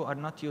many of you are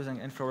not using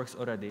InfraWorks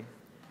already,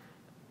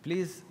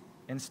 please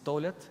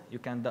install it. You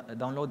can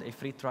download a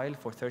free trial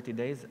for 30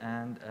 days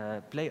and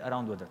play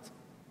around with it.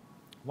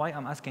 Why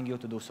I'm asking you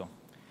to do so?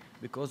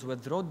 Because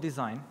with road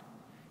design,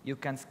 you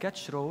can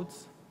sketch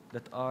roads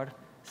that are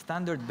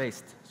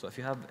standard-based. So if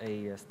you have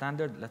a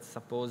standard, let's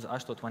suppose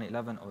AASHTO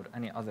 2011 or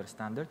any other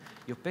standard,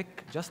 you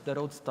pick just the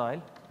road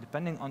style,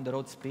 depending on the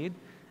road speed,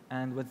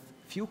 and with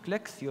few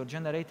clicks, you're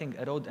generating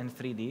a road in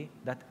 3D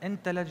that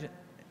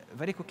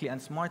very quickly and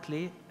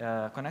smartly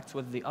connects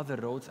with the other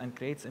roads and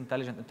creates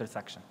intelligent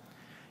intersection.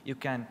 You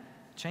can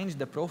change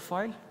the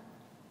profile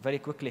very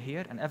quickly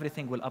here, and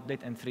everything will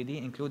update in 3D,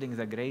 including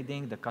the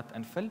grading, the cut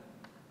and fill,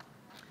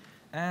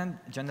 and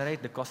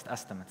generate the cost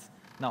estimates.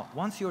 Now,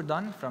 once you're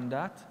done from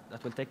that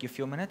will take you a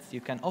few minutes,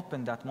 you can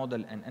open that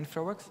model in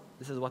InfraWorks.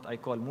 This is what I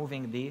call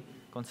moving the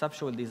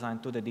conceptual design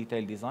to the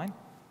detailed design,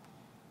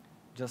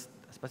 just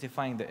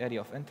specifying the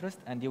area of interest,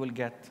 and you will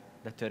get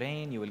the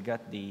terrain, you will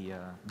get the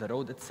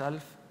road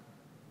itself,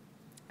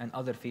 and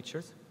other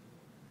features.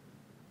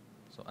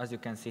 So as you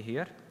can see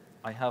here,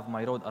 I have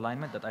my road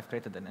alignment that I've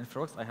created in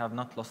InfraWorks. I have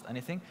not lost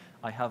anything.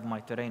 I have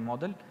my terrain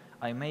model.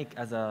 I make,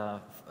 as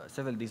a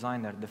civil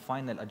designer, the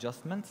final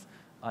adjustments.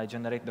 I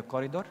generate the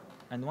corridor.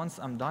 And once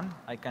I'm done,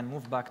 I can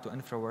move back to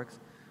InfraWorks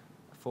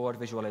for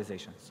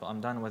visualization. So I'm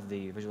done with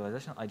the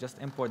visualization. I just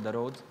import the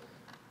road,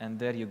 and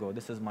there you go.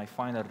 This is my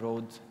final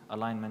road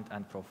alignment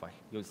and profile.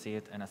 You'll see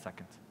it in a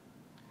second.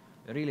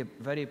 A really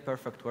very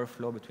perfect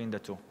workflow between the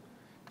two.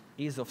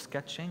 Ease of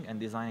sketching and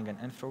designing in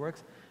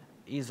InfraWorks,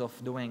 ease of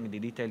doing the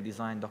detailed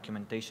design,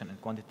 documentation,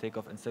 and quantity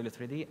takeoff in Civil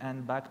 3D,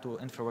 and back to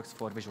InfraWorks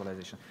for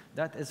visualization.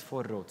 That is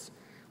for roads.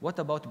 What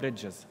about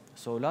bridges?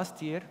 So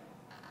last year,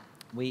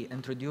 we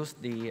introduced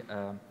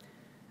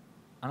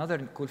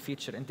another cool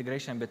feature,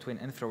 integration between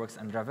InfraWorks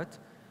and Revit.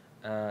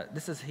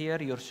 This is here,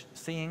 you're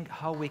seeing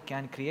how we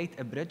can create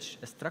a bridge,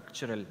 a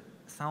structural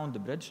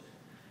sound bridge,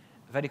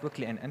 very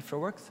quickly in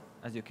InfraWorks.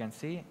 As you can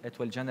see, it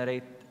will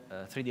generate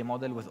a 3D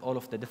model with all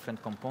of the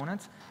different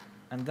components.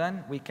 And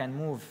then we can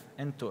move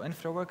into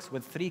InfraWorks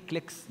with 3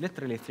 clicks,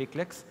 literally 3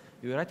 clicks.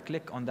 You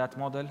right-click on that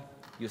model,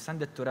 you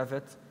send it to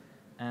Revit,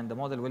 and the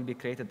model will be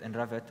created in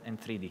Revit in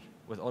 3D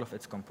with all of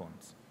its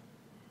components.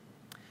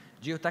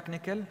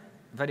 Geotechnical,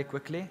 very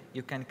quickly,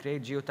 you can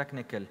create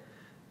geotechnical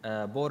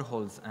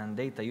boreholes and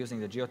data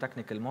using the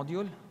geotechnical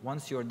module.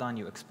 Once you're done,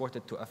 you export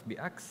it to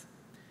FBX,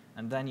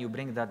 and then you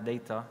bring that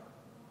data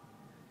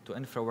to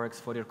InfraWorks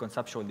for your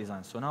conceptual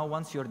design. So now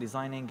once you're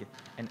designing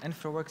in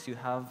InfraWorks, you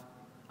have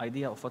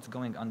idea of what's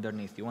going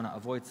underneath. You want to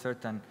avoid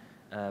certain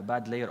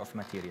bad layer of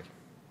material.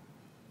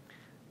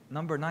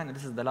 Number 9, and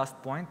this is the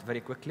last point, very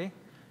quickly,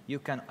 you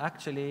can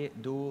actually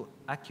do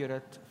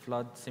accurate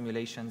flood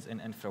simulations in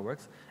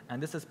InfraWorks.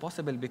 And this is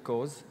possible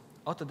because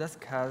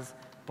Autodesk has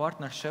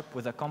partnership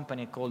with a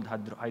company called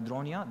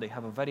Hydronia. They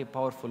have a very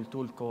powerful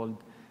tool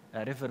called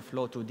River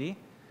Flow 2D,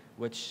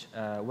 which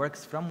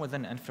works from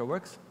within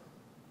InfraWorks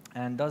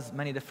and does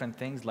many different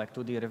things like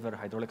 2D river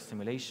hydraulic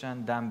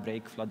simulation, dam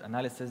break, flood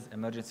analysis,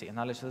 emergency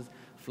analysis,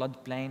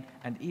 floodplain,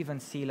 and even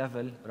sea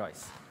level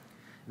rise.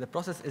 The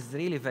process is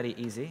really very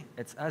easy.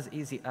 It's as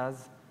easy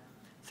as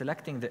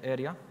selecting the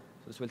area.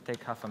 So this will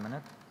take half a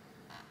minute.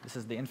 This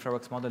is the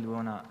InfraWorks model we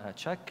want to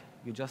check.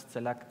 You just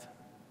select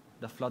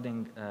the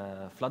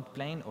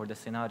floodplain or the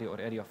scenario or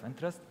area of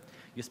interest.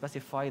 You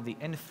specify the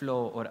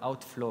inflow or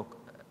outflow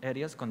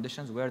areas,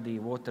 conditions where the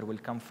water will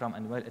come from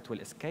and where it will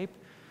escape.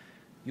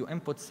 You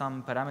input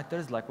some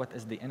parameters like what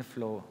is the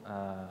inflow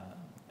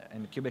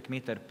in cubic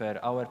meter per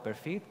hour per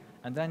feet,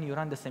 and then you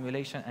run the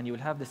simulation, and you will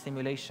have the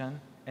simulation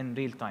in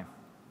real time.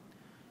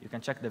 You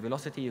can check the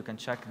velocity, you can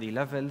check the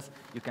levels,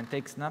 you can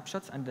take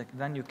snapshots, and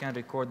then you can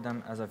record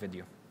them as a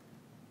video.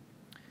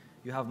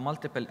 You have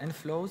multiple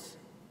inflows,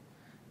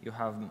 you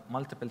have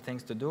multiple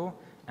things to do,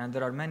 and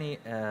there are many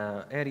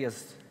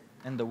areas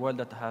in the world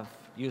that have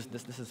used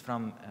this. This is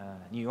from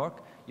New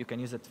York. You can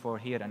use it for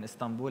here in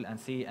Istanbul and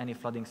see any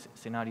flooding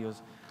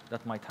scenarios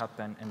that might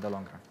happen in the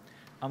long run.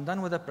 I'm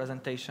done with the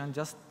presentation.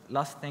 Just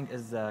last thing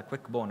is a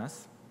quick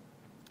bonus.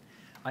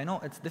 I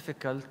know it's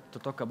difficult to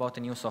talk about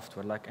a new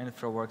software like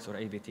InfraWorks or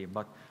AVT,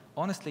 but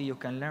honestly, you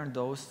can learn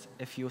those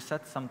if you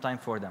set some time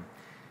for them.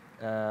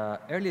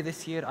 Early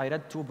this year, I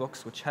read 2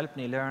 books which helped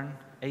me learn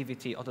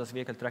AVT, Autodesk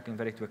Vehicle Tracking,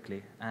 very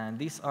quickly. And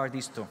these are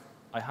these 2.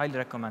 I highly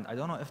recommend. I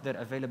don't know if they're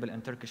available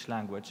in Turkish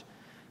language.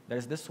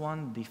 There's this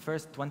one, The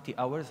First 20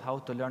 Hours, How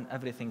to Learn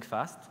Everything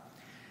Fast.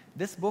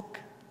 This book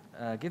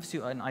gives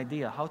you an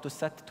idea how to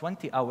set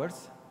 20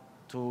 hours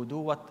to do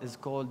what is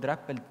called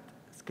rapid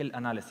skill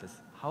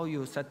analysis. How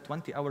you set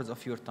 20 hours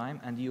of your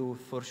time, and you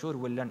for sure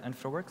will learn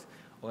InfraWorks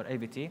or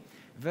AVT,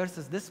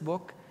 versus this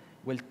book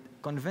will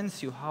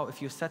convince you how if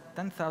you set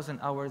 10,000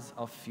 hours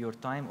of your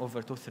time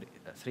over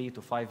 3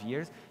 to 5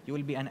 years, you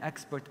will be an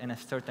expert in a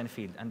certain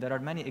field. And there are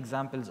many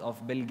examples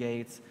of Bill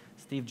Gates,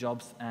 Steve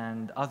Jobs,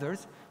 and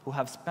others who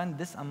have spent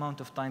this amount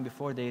of time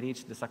before they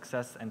reach the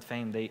success and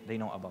fame they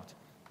know about.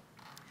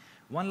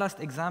 One last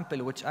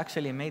example which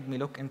actually made me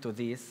look into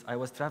this, I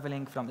was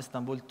traveling from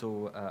Istanbul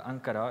to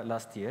Ankara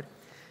last year,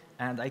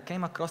 and I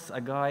came across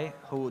a guy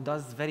who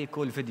does very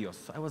cool videos.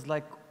 So I was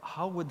like,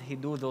 how would he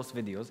do those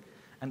videos?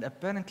 And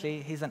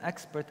apparently, he's an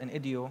expert in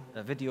video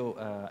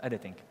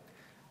editing.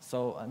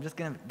 So I'm just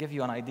going to give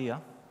you an idea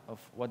of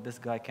what this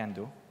guy can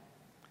do.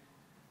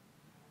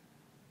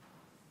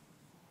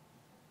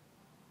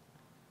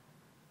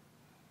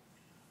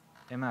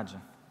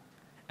 Imagine.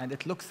 And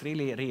it looks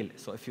really real.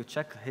 So if you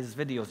check his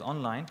videos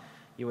online,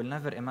 you will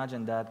never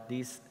imagine that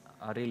these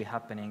are really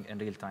happening in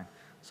real time.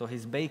 So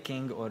he's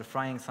baking or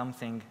frying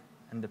something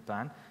in the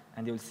pan,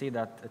 and you'll see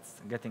that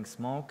it's getting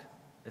smoke,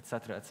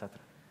 etc., etc.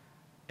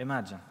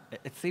 Imagine.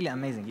 It's really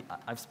amazing.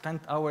 I've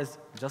spent hours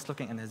just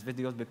looking in his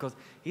videos because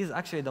he's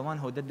actually the one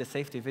who did the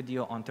safety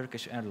video on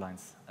Turkish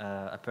Airlines,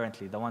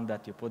 apparently, the one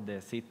that you put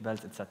the seat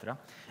belts, etc.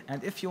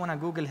 And if you want to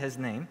Google his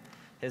name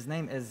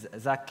is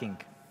Zach King,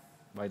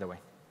 by the way.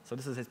 So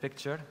this is his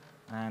picture,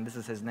 and this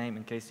is his name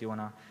in case you want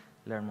to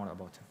learn more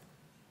about him.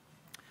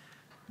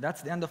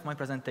 That's the end of my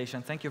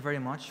presentation. Thank you very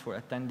much for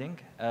attending.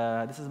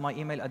 This is my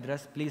email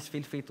address. Please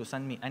feel free to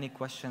send me any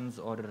questions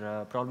or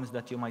problems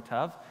that you might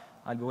have.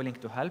 I'll be willing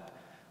to help.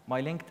 My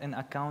LinkedIn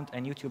account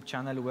and YouTube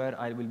channel where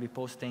I will be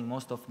posting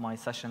most of my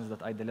sessions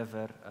that I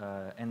deliver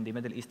in the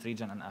Middle East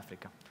region and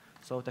Africa.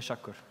 So,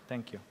 tashakkur.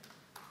 Thank you.